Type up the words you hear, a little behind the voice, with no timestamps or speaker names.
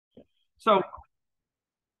So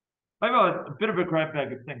I have a bit of a grab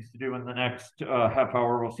bag of things to do in the next half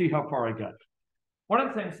hour. We'll see how far I get. One of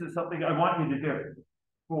the things is something I want you to do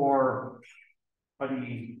for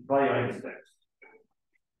the value 6.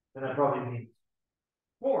 And that probably means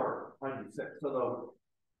for 96. Although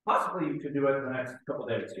possibly you could do it in the next couple of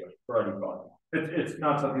days here for ID5. It's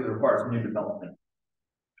not something that requires new development.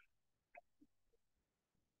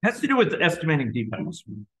 It has to do with estimating defects.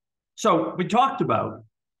 So we talked about,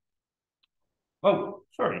 we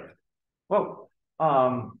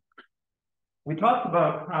talked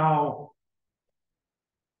about how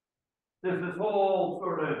there's this whole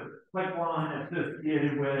sort of pipeline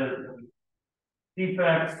associated with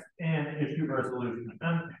defects and issue resolution.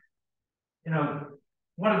 And, you know,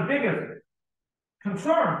 one of the biggest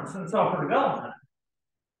concerns in software development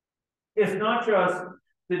is not just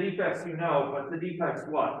the defects you know, but the defects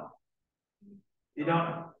what? You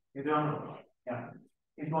don't know. Yeah,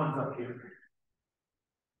 these ones up here.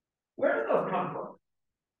 Where do those come from?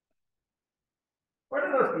 Where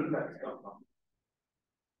do those defects come from?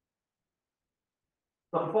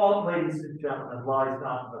 The fault, ladies and gentlemen, lies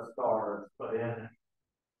not in the stars, but in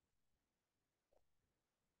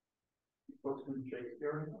books from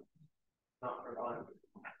Shakespeare. Not for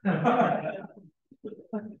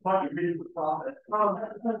Why you read the prophet?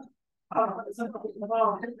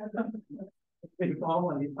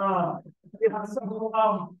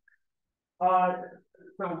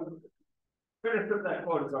 So finish up that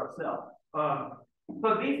quote as ourselves. So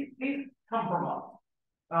these come from us.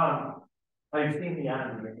 I've seen the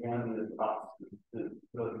enemy, and the enemy is us. Is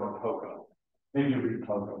really from Coco. Maybe you read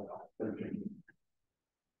Coco. Okay,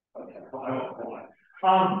 well, I won't go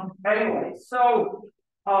on. Anyway, so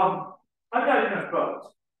undiagnosed bugs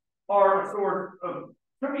are a source of,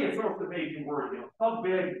 to me, a source of aging worry. How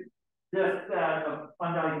big this set of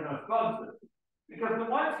undiagnosed bugs is? Because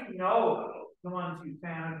the ones you know about, the ones you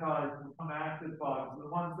sanitize and become active bugs, the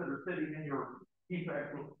ones that are sitting in your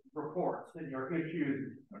defect reports and your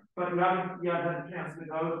issues, but you haven't yet had a chance to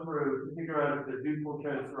go through to figure out if the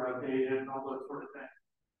duplicates are outdated and all those sort of things.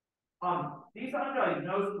 These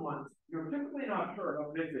undiagnosed ones, you're typically not sure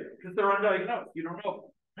how big they are because they're undiagnosed. You don't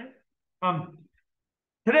know. Right?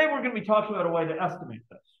 Today we're going to be talking about a way to estimate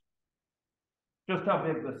this, just how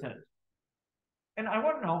big this is. And I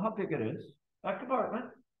want to know how big it is. That compartment,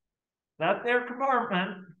 that there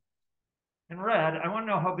compartment in red, I want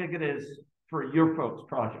to know how big it is for your folks'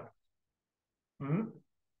 project.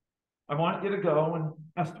 I want you to go and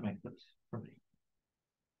estimate this for me.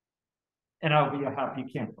 And I'll be a happy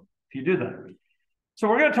camper if you do that. So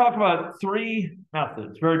we're going to talk about 3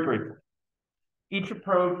 methods very briefly. Each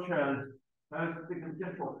approach has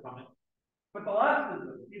significant shortcomings. But the last is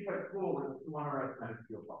the defect pool is the one I recommend to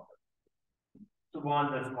your project. The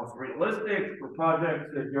one that's most realistic for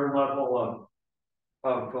projects at your level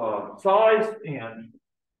of size and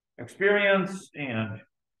experience and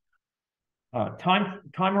time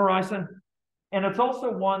horizon. And it's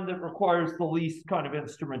also one that requires the least kind of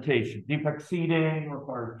instrumentation. Defect seeding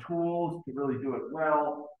requires tools to really do it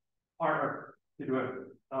well, or to do it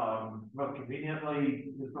most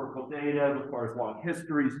conveniently. Historical data requires long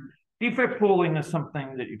histories. Defect pooling is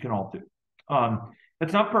something that you can all do.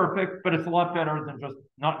 It's not perfect, but it's a lot better than just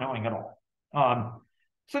not knowing at all.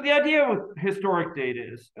 So the idea with historic data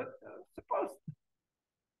is,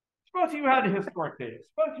 suppose you had historic data.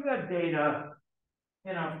 Suppose you had data,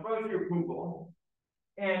 suppose you're Google,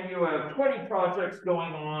 and you have 20 projects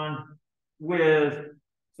going on with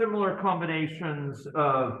similar combinations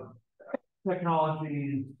of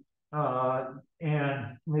technologies,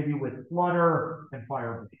 and maybe with Flutter and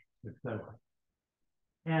Firebase, etc.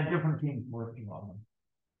 And different teams working on them.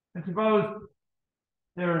 And suppose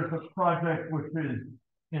there's a project which is,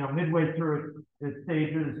 midway through its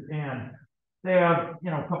stages, and they have,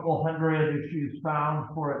 a couple hundred issues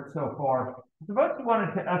found for it so far. Suppose you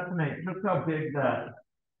wanted to estimate just how big that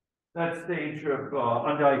stage of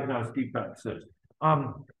undiagnosed defects is.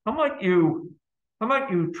 How might you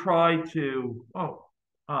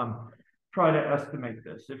try to estimate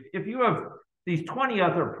this? If you have these 20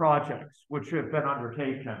 other projects which have been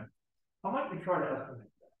undertaken, how might you try to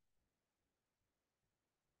estimate that?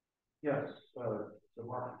 Yes. So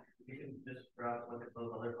Mark, you can just perhaps look at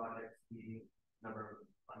those other projects, the number of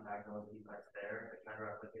undiagnosed defects there, and try to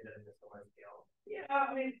replicate it in a similar scale. Yeah,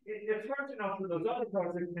 I mean, it's hard to know for those other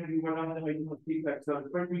projects maybe what undiagnosed defects are,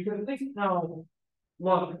 but we can at least know,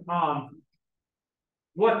 look,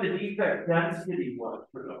 what the defect density was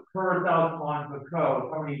for the per 1,000 lines of code.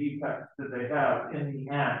 How many defects did they have in the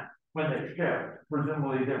end when they shipped?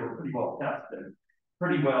 Presumably they were pretty well tested,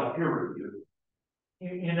 pretty well peer reviewed.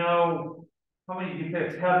 how many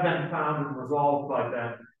defects have been found and resolved by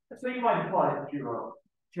them. So you might apply a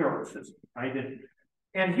zero system, right?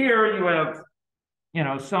 And here you have,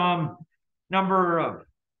 some number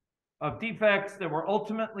of defects that were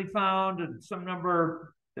ultimately found and some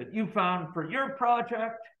number that you found for your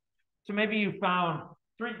project. So maybe you found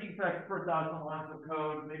 3 defects per 1,000 lines of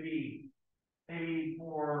code. Maybe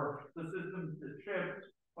for the systems that shipped,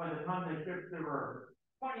 by the time they shipped, there were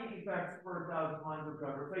 20 defects per 1,000 lines of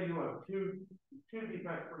code. Or say you have two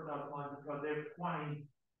defects per 1,000 lines of code, there's 20,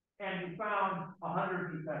 and you found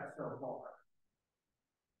 100 defects so far.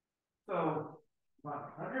 So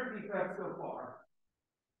 100 defects so far.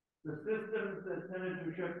 The systems that tended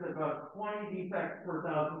to ship about 20 defects per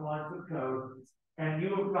 1,000 lines of code, and you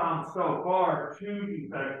have found so far 2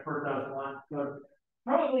 defects per 1,000 lines of code.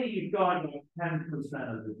 Probably you've gone about 10%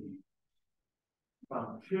 of the defects.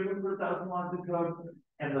 Found 2 per 1,000 lines of code,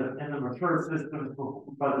 and the mature systems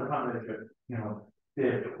by the time they ship, they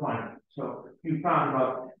have 20. So you found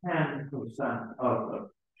about 10% of them.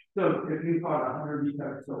 So if you found 100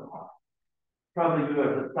 defects so far, probably you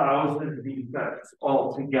have 1,000 defects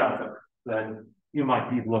altogether that you might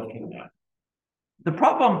be looking at. The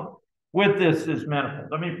problem with this is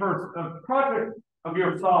manifold. I mean, for a project of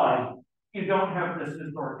your size, you don't have this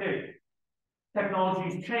historic data.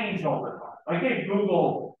 Technologies change all the time. I gave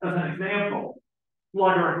Google as an example,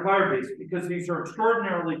 Flutter and Firebase, because these are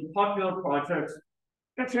extraordinarily popular projects,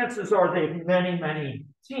 and chances are they have many, many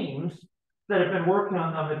teams that have been working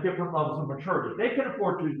on them at different levels of maturity. They can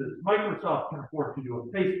afford to do this. Microsoft can afford to do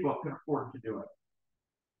it. Facebook can afford to do it.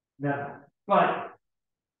 No. But,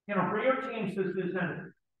 for your teams, this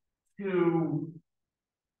isn't too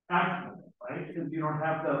actionable, right? Because you don't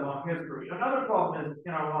have that long history. Another problem is,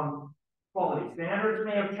 quality standards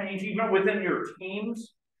may have changed. Even within your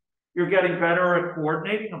teams, you're getting better at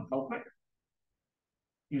coordinating and helping.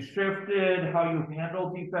 You shifted how you handle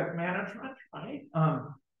defect management, right?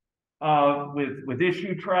 With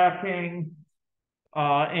issue tracking,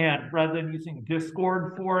 and rather than using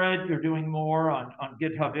Discord for it, you're doing more on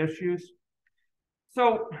GitHub issues.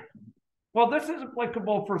 So, well, this is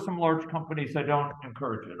applicable for some large companies. I don't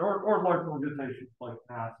encourage it, or large organizations like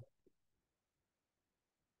NASA.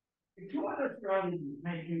 The 2 other strategies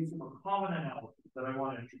make use of a common analysis that I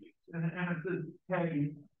want to introduce, and it's a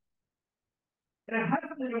and it has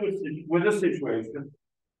to do with a situation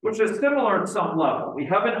which is similar at some level. We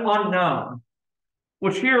have an unknown,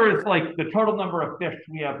 which here is like the total number of fish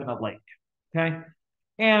we have in a lake, okay?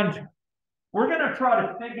 And we're going to try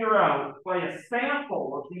to figure out by a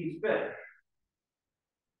sample of these fish,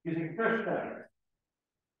 using fish tags,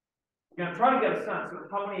 we're going to try to get a sense of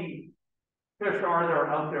how many fish are there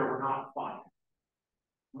out there we're not finding.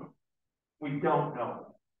 We don't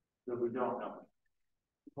know. We don't know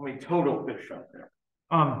how many total fish out there.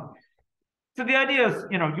 So the idea is,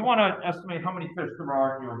 you want to estimate how many fish there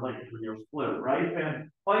are in your lake or your slough, right?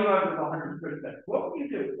 And all you have is 100 fish tags. What would you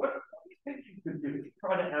do? What do you think you could do to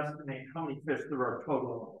try to estimate how many fish there are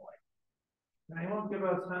total in the lake? Can anyone give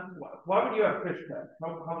us a sense? Why would you have fish tags?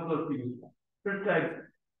 How would those be useful? Fish tags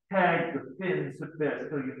tag the fins of fish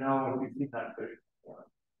so you know if you've seen that fish before.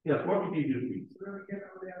 Yes, what would you do?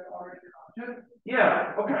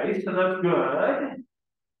 Yeah, okay, so that's good.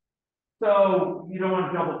 So you don't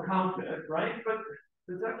want to double count it, right? But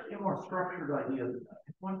there's actually a more structured idea than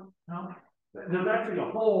that. No? There's actually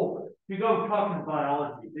a whole, if you go talking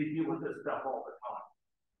biology, they deal with this stuff all the time.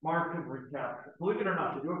 Mark and recapture. Believe it or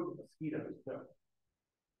not, they do it with mosquitoes too.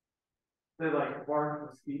 They like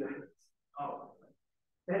bark mosquitoes. Oh.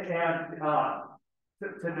 And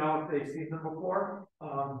to know if they've seen them before,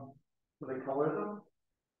 so they color them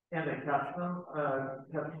and they catch them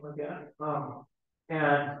again.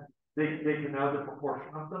 And they can know the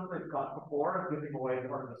proportion of them they've caught before. I'm giving away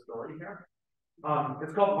part of the story here.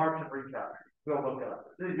 It's called mark and recapture. Go look it up.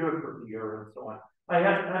 They do it for deer and so on. I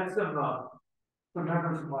had some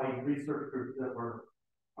members of my research group that were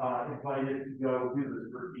invited to go do this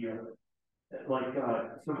for deer. Like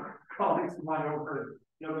some colleagues of mine over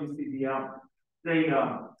at WCBM, they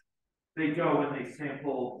go and they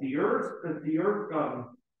sample deer and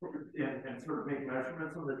sort of make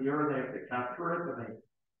measurements on the deer, and they have to capture it, and they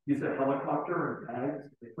use a helicopter and bags.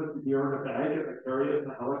 They put the deer in a bag and they carry it in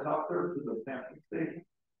a helicopter to the sampling station.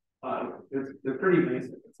 They're pretty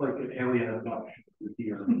amazing. It's like an alien abduction of the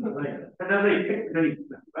deer. And then they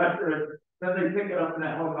measure it, then they pick it up in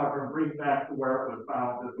that helicopter and bring it back to where it was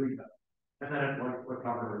found this weekend. And then it like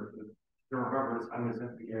recovers. It remembers I was in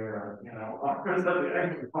the air, or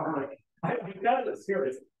something. Like, you got it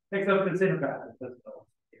serious. Except it's in a bag.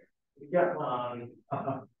 You got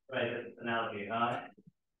right, analogy.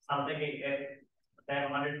 I'm thinking if they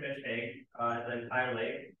have 100 fish tank, the entire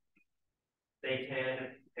lake. They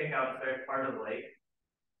can pick out a certain part of the lake,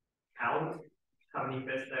 count how many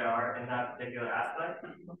fish there are in that particular aspect,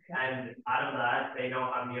 and out of that, they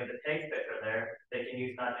know how many of the tank fish are there. They can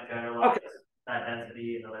use that to generalize that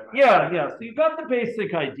density in other. Yeah. So you've got the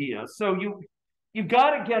basic idea. So you've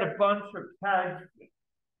got to get a bunch of tags,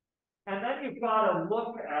 and then you've got to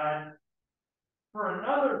look at, for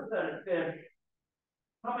another set of fish,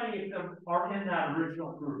 how many of them are in that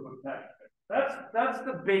original group of tags. That's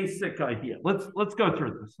the basic idea. Let's go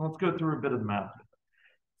through this. Let's go through a bit of the math.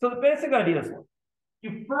 So the basic idea is,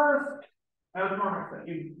 you first, as Norman said,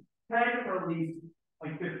 you tag or release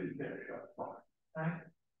like 50 fish up front. Okay?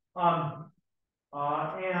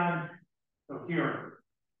 And so here,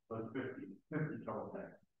 those 50 total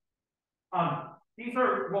tags. These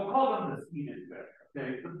are, we'll call them the seeded fish.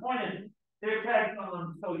 Okay. The point is, they're tagged on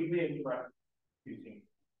them so you be able to recognize using,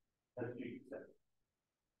 as you said.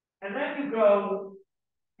 And then you go,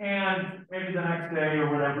 and maybe the next day or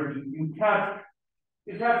whatever, you catch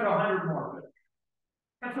 100 more fish.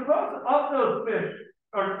 And suppose of those fish,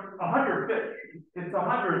 or 100 fish, it's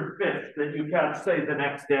 100 fish that you catch, say, the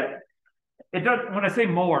next day. It doesn't, when I say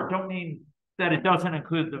more, don't mean that it doesn't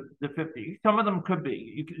include the 50. Some of them could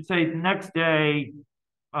be. You could say the next day,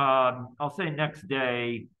 I'll say next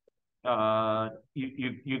day,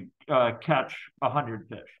 you catch 100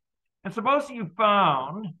 fish. And suppose you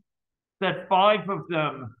found that 5 of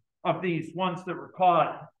them, of these ones that were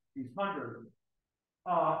caught, these 100,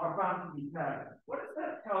 are found to be tagged. What does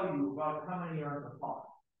that tell you about how many are in the pond?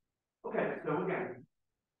 Okay, so again,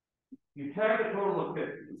 you tag a total of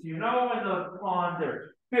 50. So you know in the pond there's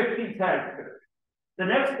 50 tagged fish. The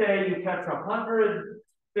next day you catch 100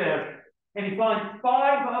 fish, and you find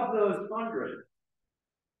 5 of those 100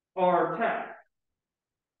 are tagged,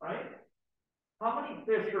 right? How many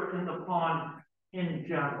fish are in the pond in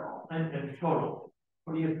general and in total?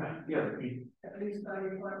 What do you think? Yes, at least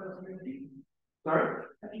 95 plus 50. Sorry?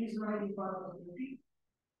 At least 95 plus 50.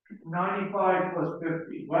 95 plus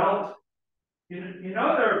 50. Well, you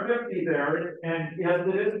know there are 50 there, and yes,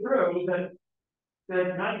 it is true that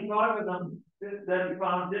 95 of them that you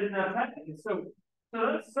found didn't have tagging. So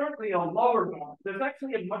that's certainly a lower bound. There's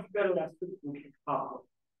actually a much better estimate we can come up with.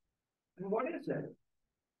 And what is it?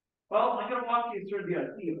 Well, I'm going to walk you through the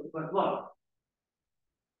idea, but look.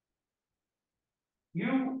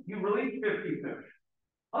 You release 50 fish.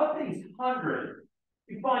 Of these 100,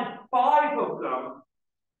 you find 5 of them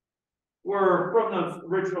were from those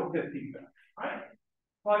original 50 fish, right?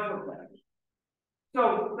 5 of them.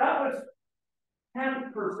 So that was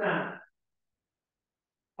 10%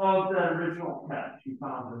 of that original catch you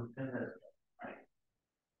found in this, right?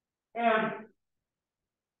 And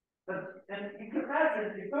you can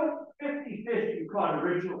imagine if those 50 fish you caught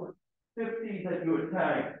originally, 50 that you had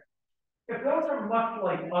tagged, if those are much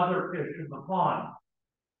like other fish in the pond,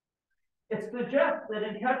 it suggests that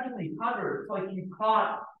in catching these 100, it's like you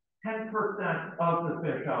caught 10% of the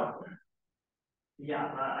fish out there. Yeah,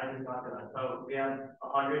 I just got to that. So we have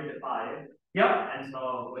 100 to 5. Yep. And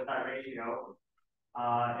so with that ratio,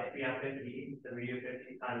 if we have 50, then we do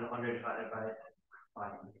 50 times 100 divided by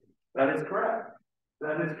 5. That is correct.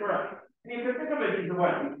 That is correct. And you can think of it either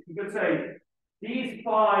way. You could say these 5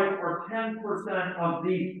 are 10% of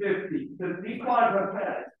these 50. Because these 5 have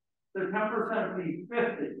tags. They're 10% of these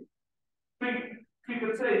 50. So you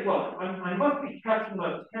could say, look, I must be catching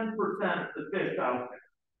about 10% of the fish out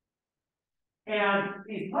there. And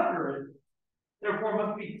these 100, therefore,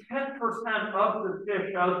 must be 10% of the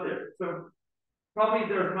fish out there. So probably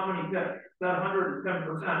there's how many fish? That 100 is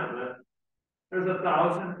 10% of it. There's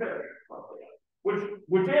 1,000 fish,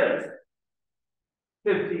 which is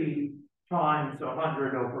 50 times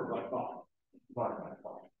 100 over by 5. Divided by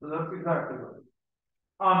 5. So that's exactly right.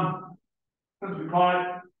 Since we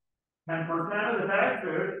caught 10% of the tag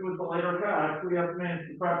fish with the later catch, we have to manage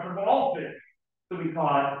the fraction of all fish to be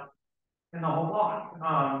caught in the whole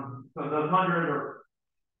pond. So those 100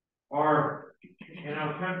 are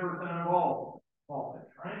 10% of all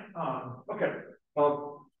fish, right? Okay.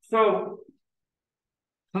 So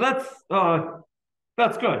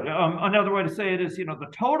that's good. Another way to say it is, the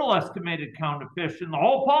total estimated count of fish in the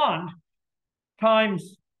whole pond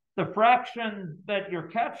times the fraction that you're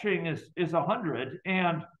catching is 100,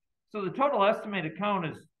 and so the total estimated count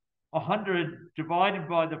is 100 divided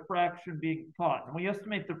by the fraction being caught. And we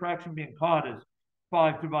estimate the fraction being caught is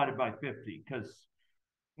 5 divided by 50, because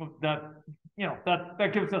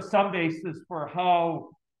that gives us some basis for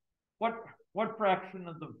what fraction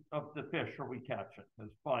of the fish are we catching?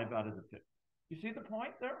 Is 5 out of the 50. You see the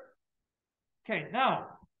point there? Okay,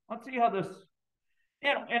 now let's see how this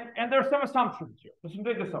and there's some assumptions here. There's some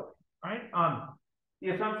big assumptions, right? The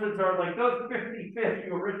assumptions are like those 50 fish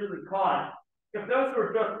you originally caught, if those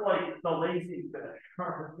were just like the lazy fish,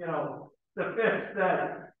 or the fish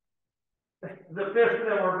that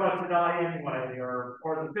were about to die anyway, or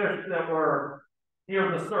the fish that were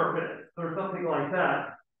near the surface, or something like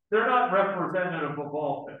that, they're not representative of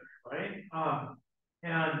all fish, right?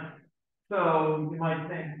 And so you might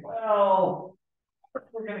think, well,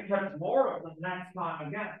 we're going to catch more of them next time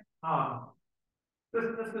again.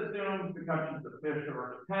 This assumes the catches of fish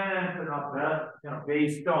are independent and not that,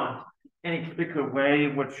 based on any particular way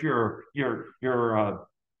in which you're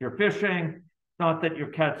fishing, not that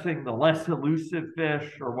you're catching the less elusive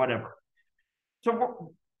fish or whatever.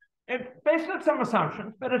 So it's based on some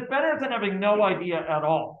assumptions, but it's better than having no idea at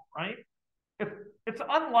all, right? It's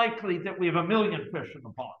unlikely that we have a million fish in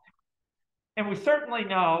the pond. And we certainly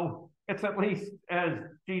know it's at least, as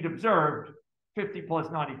Gene observed, 50 plus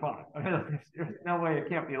 95. I mean, there's no way it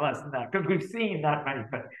can't be less than that because we've seen that many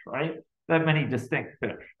fish, right? That many distinct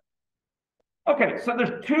fish. Okay, so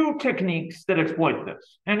there's two techniques that exploit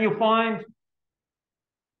this, and you'll find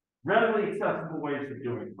readily accessible ways of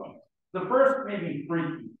doing both. The first may be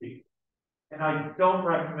 3PT, and I don't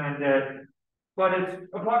recommend it, but it's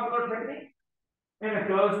a popular technique. And it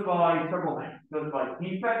goes by several things. It goes by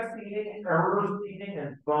defect seeding, error seeding,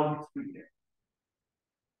 and bug seeding.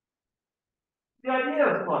 The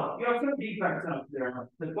idea is, look, you have some defects out there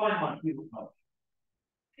that find like people know.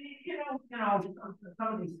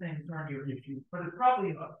 Some of these things aren't your issues, but it's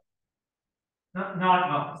probably not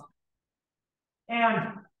most.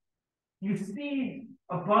 And you see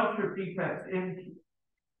a bunch of defects in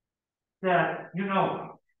that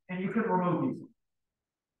and you can remove these.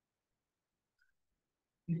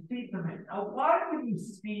 You see them in. Now, why would you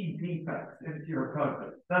see defects into your code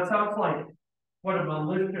base? That sounds like what a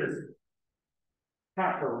malicious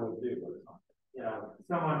hacker would do or something.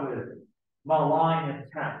 Someone with malign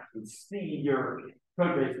intent would see your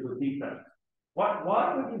code base with defects.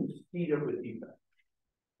 Why would you seed it with defects?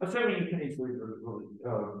 Assuming you can easily remove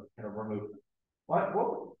them.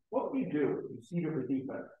 What do you do if you seed it with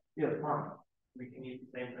defects? Yes, Mark. We can use the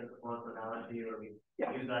same principle as analogy, or we use that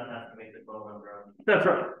to estimate the total number of. That's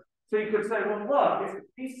right. So you could say, well, look, if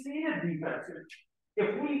these seeded defects, if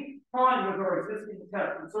we find with our existing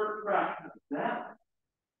test a certain fraction of them,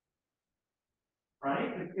 right?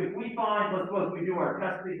 If we find, let's suppose we do our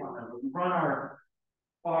testing on them, we run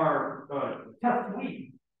our test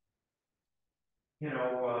week,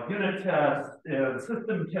 unit test,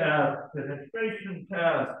 system test, integration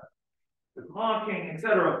test, the locking,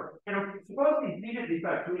 etc. Suppose these seeded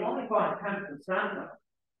defects, we only find 10% of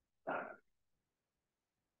them.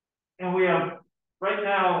 And we have right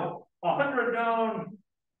now 100 known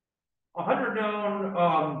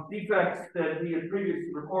defects that we had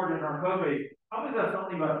previously recorded in our code base. Probably that's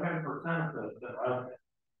only about 10% of those that are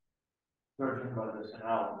judging by this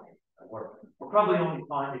analogy. We're probably only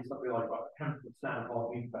finding something like about 10% of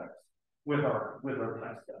all defects with our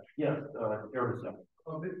test set. Yes, Arizona.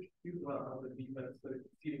 The defects that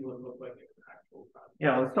seeding would look like an actual problem.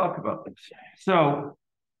 Yeah, let's talk about this. So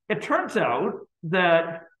it turns out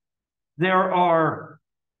that there are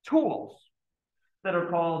tools that are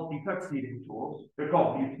called defect seeding tools. They're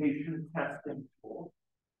called mutation testing tools,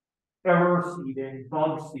 error seeding,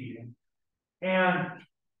 bug seeding, and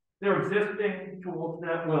they're existing tools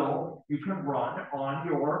that you can run on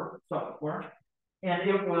your software, and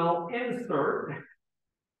it will insert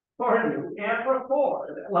for you and record,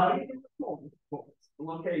 allowing you to record the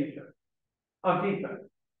location of defects.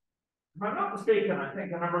 If I'm not mistaken, I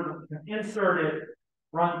think a number of them can insert it,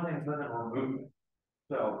 run things, and then remove it.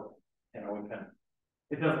 So,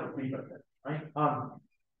 it doesn't repeat it, right?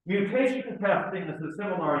 Mutation testing is a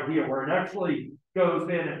similar idea where it actually goes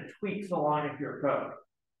in and tweaks a line of your code.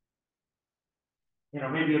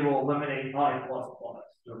 Maybe it will eliminate I++, or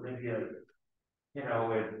maybe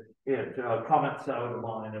it comments out a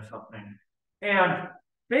line or something. And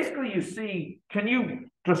basically you see, can you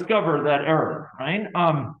discover that error, right?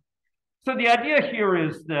 So the idea here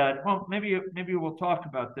is that, well, maybe we'll talk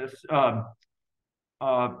about this.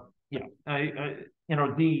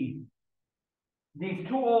 These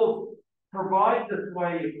tools provide this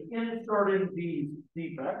way of inserting these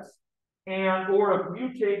defects or of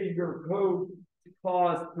mutating your code to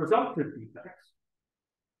cause presumptive defects.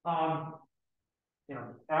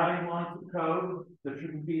 Adding lines of code that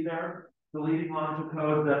shouldn't be there, deleting lines of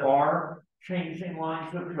code that are, changing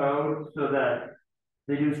lines of code so that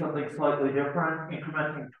they do something slightly different,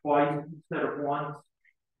 incrementing twice instead of once,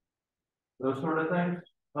 those sort of things.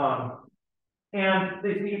 And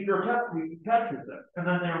they see if your test week catches it, and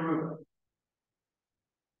then they remove it.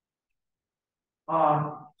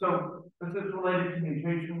 So this is related to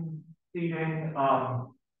mutation seeding,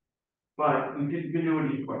 but you can do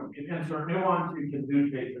it each way. You can insert new ones, you can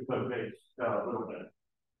mutate the code base a little bit.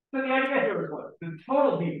 So the idea here is what? The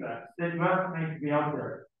total defects that you estimate to be out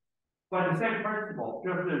there. But the same principle,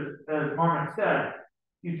 just as Mark said,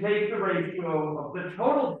 you take the ratio of the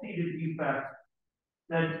total seeded defects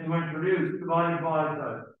that you introduce divided by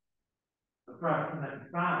the fraction that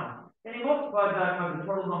you found, and you multiply that by the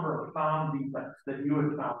total number of found defects that you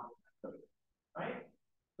had found, right?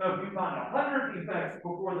 So if you found 100 defects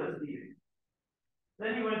before the seeding,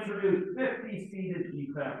 then you introduce 50 seeded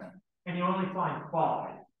defects, and you only find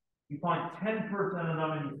 5. You find 10% of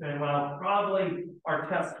them, and you say, well, probably our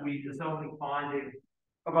test suite is only finding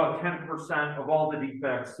about 10% of all the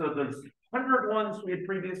defects. So those 100 ones we had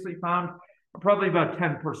previously found are probably about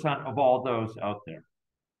 10% of all those out there.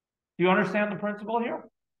 Do you understand the principle here?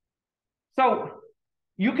 So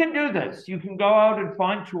you can do this. You can go out and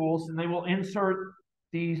find tools, and they will insert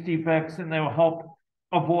these defects, and they will help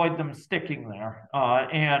avoid them sticking there.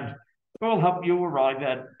 And it will help you arrive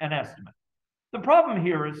at an estimate. The problem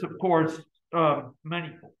here is, of course,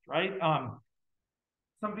 manifold, right?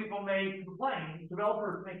 Some people may complain,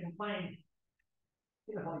 developers may complain,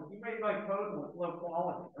 you know, like, you made my code with low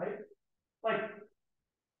quality, right? Like,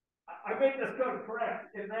 I made this code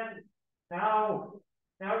correct, and then now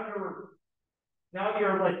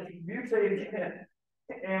you're like mutating it,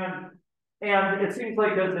 and it seems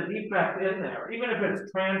like there's a defect in there, even if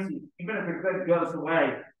it's transient, even if it goes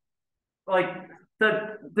away, like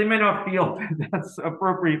that they may not feel that that's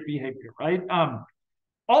appropriate behavior, right?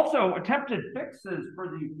 Also, attempted fixes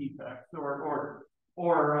for these defects, or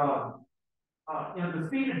you know, the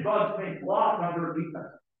seeded bugs may block other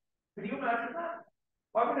defects. Can you imagine that?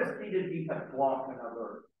 Why would a seeded defect block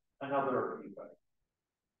another defect?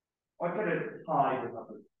 Why could it hide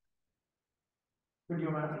another? Could you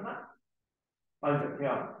imagine that? Isaac,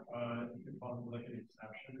 yeah. You call it like an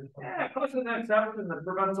exception. Yeah, it causes an exception that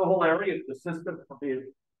prevents the whole area of the system from being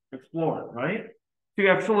explored, right? So you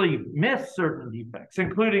actually miss certain defects,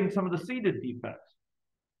 including some of the seeded defects.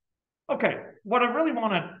 Okay, what I really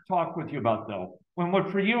want to talk with you about, though, when what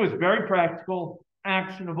for you is very practical,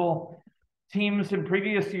 actionable, teams in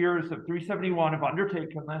previous years of 371 have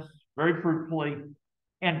undertaken this very fruitfully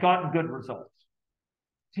and gotten good results.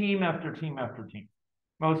 Team after team after team.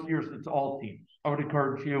 Most years, it's all teams. I would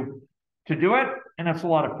encourage you to do it, and it's a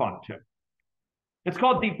lot of fun, too. It's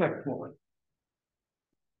called defect pooling.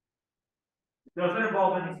 It doesn't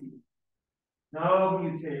involve any seeding. No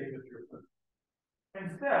mutating with your system.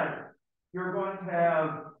 Instead, you're going to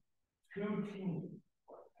have 2 teams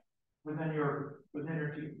within your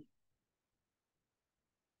team.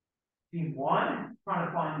 Team 1 trying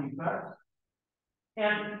to find defects,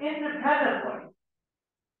 and independently,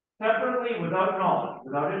 separately, without knowledge,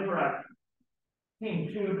 without interaction, team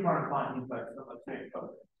 2 trying to find defects of the same code.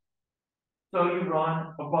 So you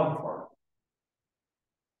run a bug chart.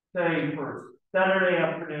 Say for Saturday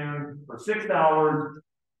afternoon for 6 hours,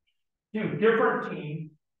 2 different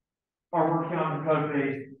teams are working on the code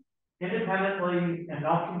base independently and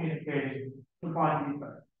not communicating to find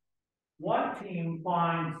defects. One team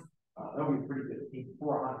finds, that would be pretty good, team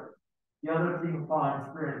 400. The other team finds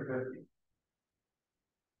 350.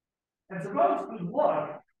 And suppose we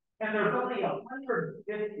look, and there's only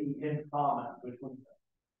 150 in common between them.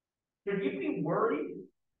 Should you be worried,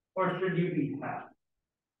 or should you be happy?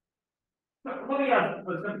 So let me ask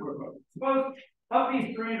a simpler question. Suppose of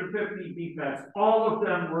these 350 defects, all of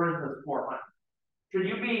them were in this 400. Should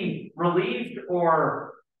you be relieved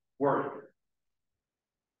or worried?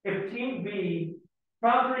 If Team B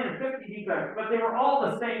found 350 defects, but they were all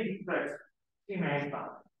the same defects Team A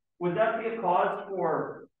found, would that be a cause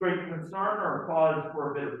for great concern or a cause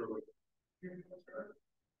for a bit of relief?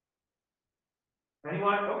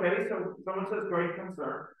 Anyone? Okay, so someone says great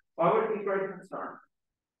concern. Why would it be great concern?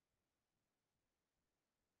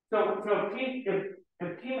 So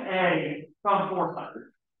if Team A found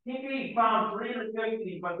 400, Team B found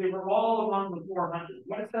 350, but they were all among the 400.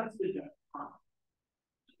 What does that suggest?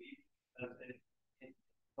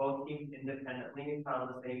 Both teams independently found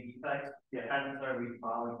the same defects. Yeah, and so we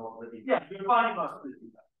found both the defects. Yeah, you're finding lots of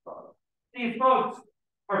defects. These folks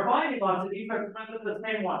are finding lots of defects, but the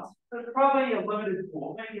same ones. There's probably a limited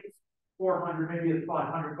pool. Maybe it's 400, maybe it's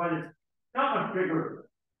 500, but it's not much bigger.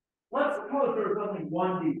 Let's suppose there's only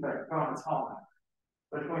one defect found in common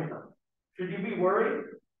between them. Should you be worried?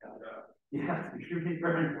 Yes, you should be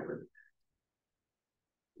very worried.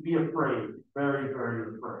 Be afraid, very,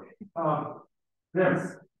 very afraid.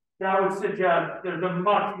 That would suggest there's a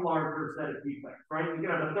much larger set of defects, right? You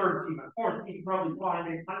got a third team, a fourth team, probably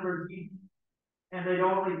finding 100 and they'd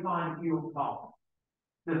only find few columns.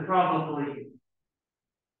 There's probably,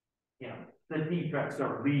 you know, the defects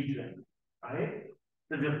are legion, right?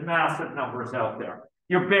 There's just massive numbers out there.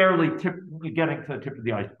 You're barely getting to the tip of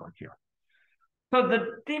the iceberg here. So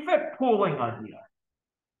the defect pooling idea,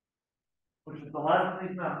 which is the last of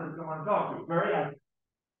these methods I want to talk to, very active.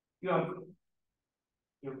 You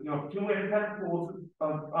have two independent pools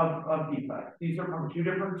of defects. These are from two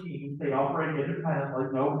different teams. They operate independently,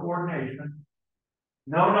 no coordination,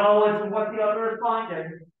 no knowledge of what the other is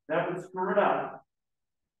finding. That would screw it up.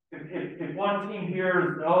 If one team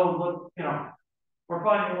hears, oh, look, you know, we're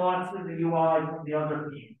finding lots in the UI from the other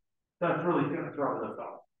team, that's really going to throw this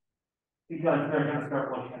off because they're going to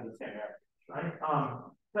start looking at the same areas, right?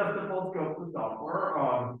 That's the full scope of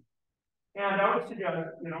software. And I would suggest,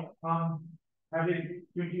 you know, having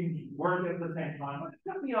two teams work at the same time. It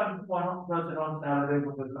could be on one does it on Saturday,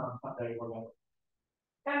 one does it on Sunday, or whatever.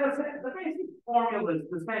 And the basic formula is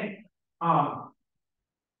the same.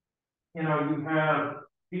 You know, you have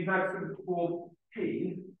defects in pool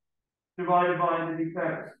P divided by the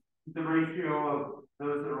defects, the ratio of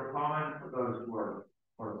those that are common for those who are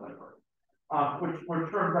separate.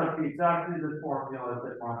 Which turns out to be exactly the formula that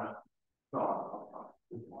we're going to solve.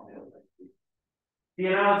 This formula. The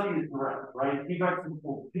analogy is correct, right? Defects in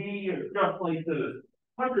pool P is just like the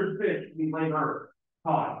 100 fish we later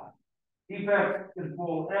caught. Defects in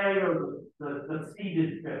pool A are the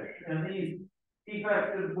seeded fish, and these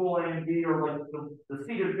defects in pool A and B are like the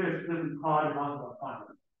seeded fish that we caught among the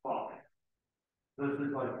 100. This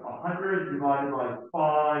is like 100 divided by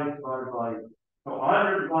 5 divided by, so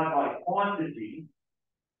 100 divided by quantity,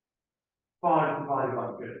 5 divided by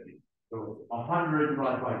 50. So 100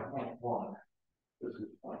 divided by 0.1. This is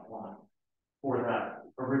 0.1 for that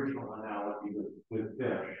original analogy with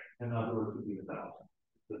fish. In other words, it would be 1,000.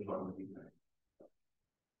 That's what would be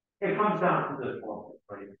there. It comes down to this formula,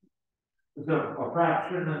 right? There's a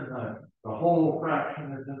fraction, and the whole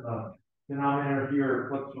fraction is in the denominator here. It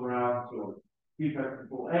flips around, so defect in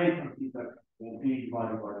pool A times defect in pool B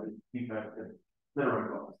divided by the defect that are in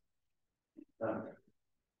both.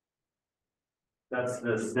 That's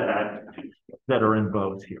the set that are in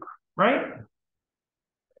both here, right?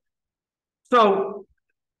 So,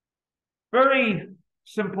 very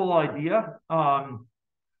simple idea.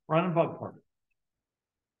 Run bug party.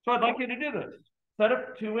 So I'd like you to do this. Set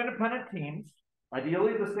up two independent teams,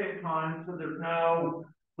 ideally at the same time, so there's no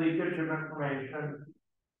leakage of information.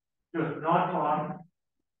 Just not talk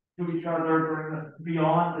to each other during the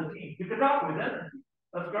beyond the team. You can talk within it.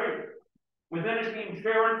 That's great. Within a team,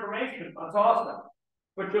 share information. That's awesome.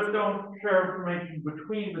 But just don't share information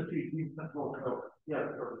between the two teams until it's over. Yeah,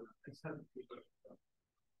 sure.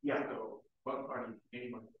 Yeah. So what party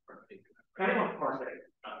anyone can partake in? Anyone can partake.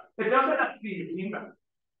 It doesn't have to be a team member.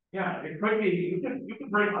 Yeah, it could be you can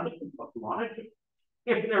bring other people if you wanted to,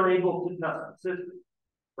 if they're able to test the system,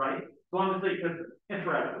 right? As long as they can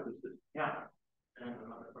interact with the system. Yeah. And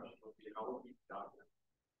another question would be, how will you document?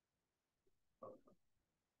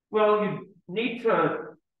 Well, you need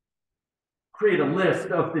to create a list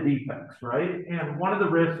of the defects, right? And one of the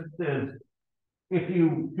risks is if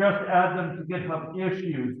you just add them to GitHub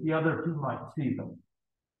issues, the other two might see them.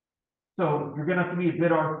 So you're going to have to be a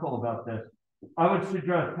bit artful about this. I would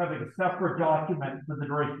suggest having a separate document for the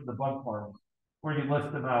duration of the bug parties where you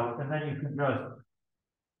list them out, and then you can just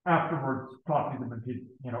afterwards copy them into,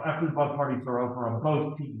 you know, after the bug parties are over on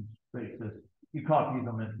both teams basis, you copy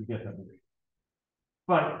them into GitHub.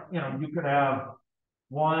 But, you know, you could have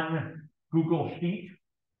one Google Sheet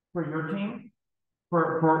for your team,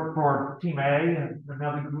 for team A, and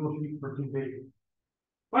another Google Sheet for team B.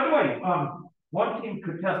 By the way, one team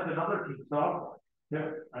could test another team's software,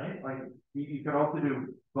 too, right? Like, you could also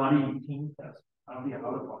do buddy team tests. That'll be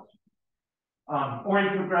another question. Or you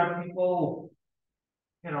could grab people,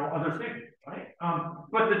 you know, other things, right?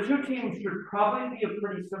 But the two teams should probably be a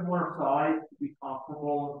pretty similar size to be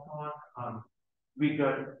comparable and so on. Be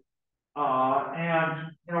good.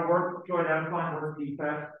 And, you know, work to identify those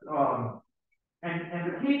defects.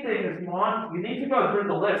 And the key thing is you need to go through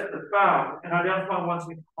the list that's found and identify ones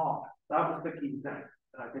in common. That was the key thing.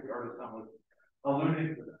 And I think Artisan was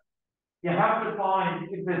alluding to that. You have to find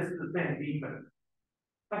if it's the same defect.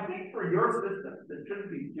 I think for your system, it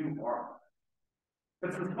shouldn't be too hard.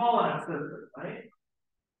 It's a small enough system, right?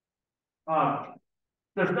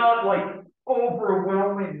 There's not like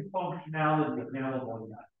overwhelming functionality available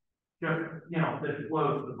yet. Just, you know, that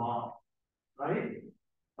blows the mind, right?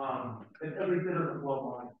 And every bit of it blows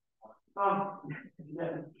my mind.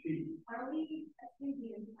 Yeah, Are we testing the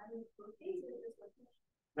entire code base or just like?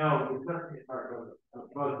 no, it's not the entire code.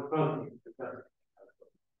 Both.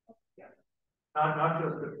 Yeah. not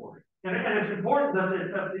just the course. And it's important that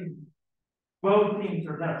both teams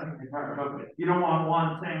are testing the entire code base. You don't want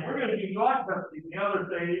one saying, we're going to do UI testing, the other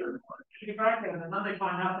say, we're going to do backend, and then they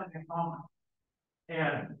find nothing in common.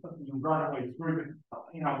 And you run away screwed,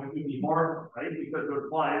 you know, it would be more, right? Because it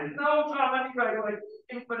applies no common, like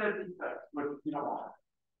infinite defects, which you don't want.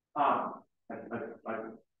 I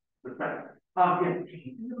respect. Yeah. Is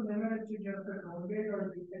it limited to just the code base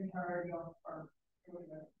or the entire job part?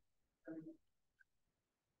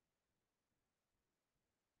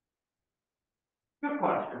 Good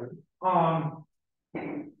question. I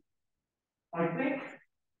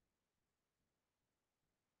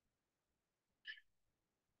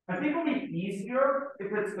think it'll be easier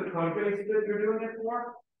if it's the code base that you're doing it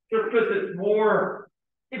for, just because it's more,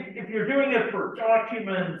 if you're doing it for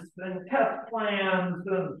documents and test plans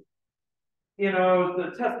and, you know,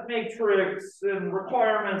 the test matrix and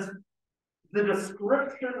requirements, the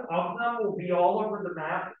description of them will be all over the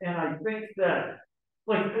map. And I think that,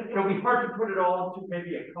 like, it'll be hard to put it all into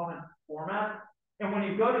maybe a common format. And when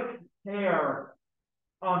you go to compare,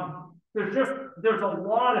 there's a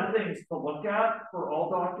lot of things to look at for all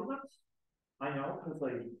documents. I know, because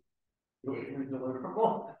like it's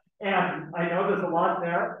deliverable, and I know there's a lot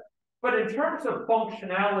there. But in terms of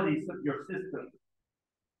functionalities of your system,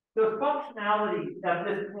 the functionality at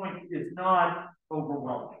this point is not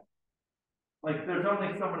overwhelming. Like there's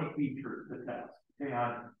only so many features to test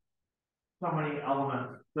and so many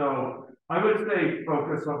elements. So I would say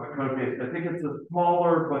focus on the code base. I think it's a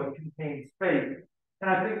smaller but contained space. And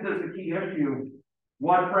I think there's a key issue.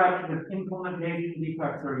 What fraction of implementation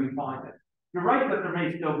defects are you finding? You're right that there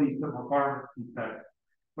may still be some requirement defects,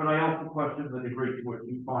 but I also question the degree to which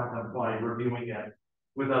you find them by reviewing it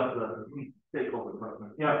without the stakeholder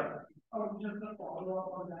presence. Yeah. Oh, just a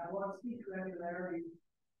follow-up on that. What's the granularity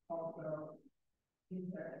of the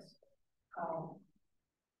defects? How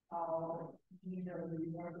detailed do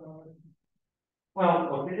you want to go?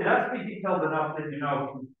 Well, it has to be detailed enough that you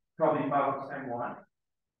know probably about the same one.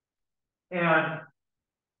 And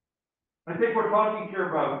I think we're talking here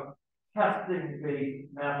about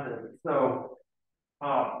testing-based methods. So,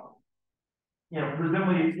 you know,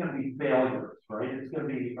 presumably it's going to be failures, right? It's going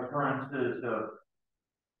to be occurrences of,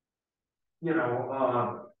 you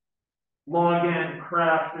know, login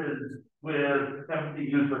crashes with empty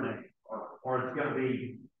username, or it's going to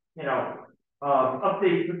be, you know,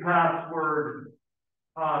 update the password,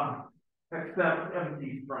 accept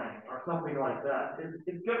empty string or something like that.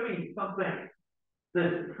 It's going to be something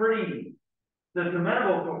that's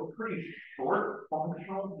amenable to a pretty short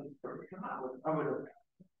functional description. I would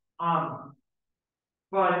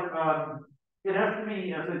but it has to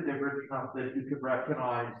be, as I said, rich enough that you could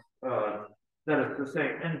recognize that it's the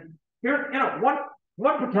same. And here, you know,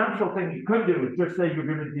 one potential thing you could do is just say you're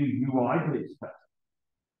going to do UI-based testing.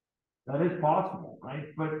 That is possible,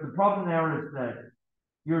 right? But the problem there is that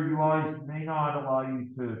your UIs may not allow you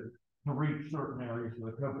to reach certain areas of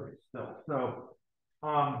the code base still. So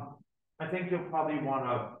I think you'll probably want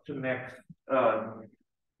to mix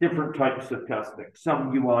different types of testing,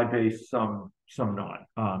 some UI based, some not.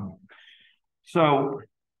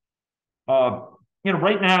 You know,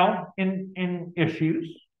 right now in issues,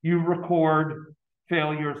 you record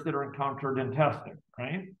failures that are encountered in testing,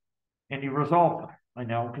 right? And you resolve them. I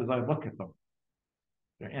know because I look at them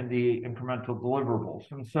and the incremental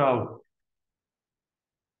deliverables. And so,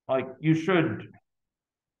 like, you should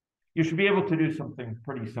be able to do something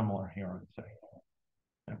pretty similar here, I'd say.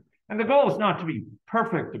 Yeah. And the goal is not to be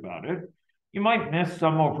perfect about it. You might miss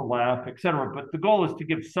some overlap, et cetera, but the goal is to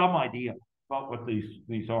give some idea about what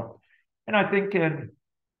these are. And I think in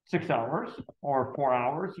 6 hours or 4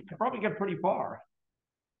 hours, you can probably get pretty far.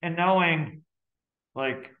 And knowing,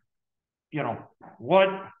 like, you know, what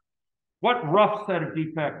rough set of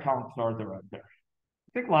defect counts are there out there?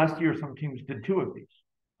 I think last year some teams did 2 of these.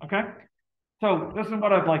 Okay, so this is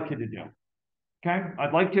what I'd like you to do. Okay,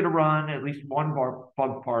 I'd like you to run at least one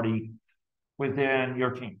bug party within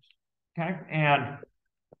your teams. Okay, and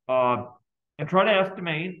try to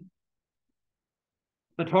estimate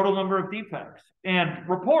the total number of defects and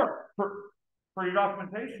report for your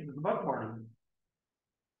documentation to the bug party.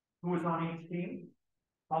 Who was on each team?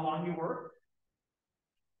 How long you worked?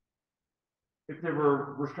 If there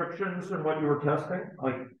were restrictions in what you were testing,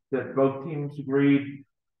 like that both teams agreed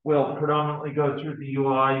will predominantly go through the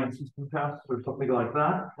UI and system tests or something like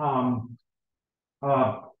that.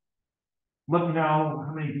 Let me know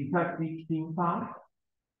how many defects each team found,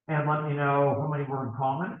 and let me know how many were in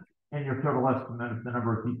common, and your total estimate of the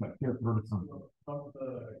number of defects. Yes, Of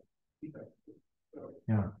the defects.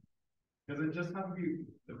 Yeah. Does it just have to be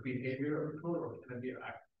the behavior of the code, or can it be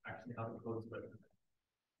actually how the code's written.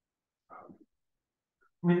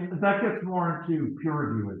 I mean, that gets more into peer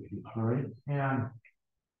review issues, right? And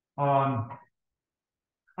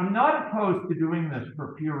I'm not opposed to doing this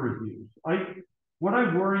for peer reviews. What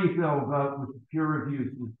I worry though about with peer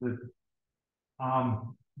reviews is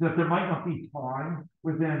that there might not be time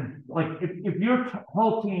within, like, if your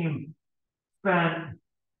whole team spent,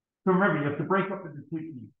 so remember, you have to break up into 2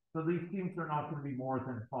 teams. So these teams are not going to be more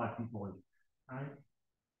than 5 people each, right?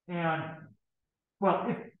 And, well,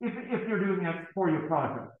 if you're doing it for your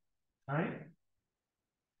project, right?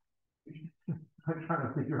 I'm trying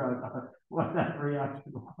to figure out what that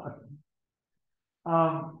reaction was.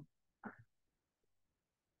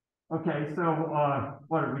 Okay, so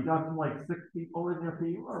what have we got? To like 6 people in your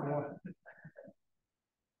team or what?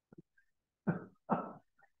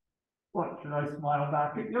 What, should I smile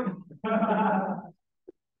back at you?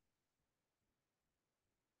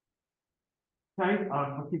 Okay,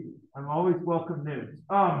 I'm always welcome news.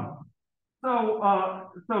 So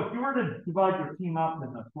if you were to divide your team up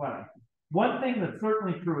in this way, one thing that's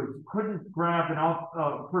certainly true is you couldn't grab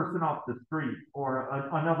a person off the street or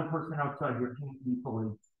another person outside your team equally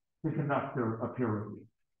to conduct a peer review.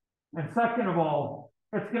 And second of all,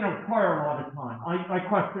 it's going to require a lot of time. I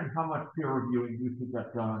question how much peer reviewing you could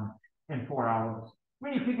get done in 4 hours. I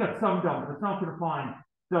mean, you could get some done, but it's not going to find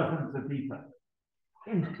dozens of defects.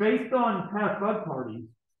 And based on past bug parties,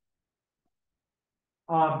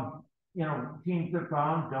 teams have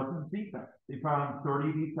found dozens of defects. They found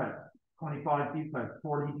 30 defects, 25 defects,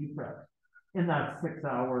 40 defects in that 6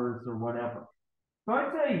 hours or whatever. So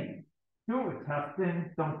I'd say do it with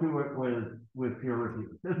testing, don't do it with peer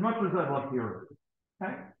reviews. As much as I love peer reviews.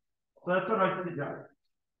 Okay? So that's what I suggest.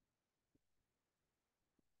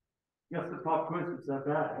 Yes, the pop quiz is that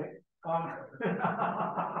bad, eh?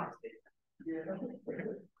 Yeah.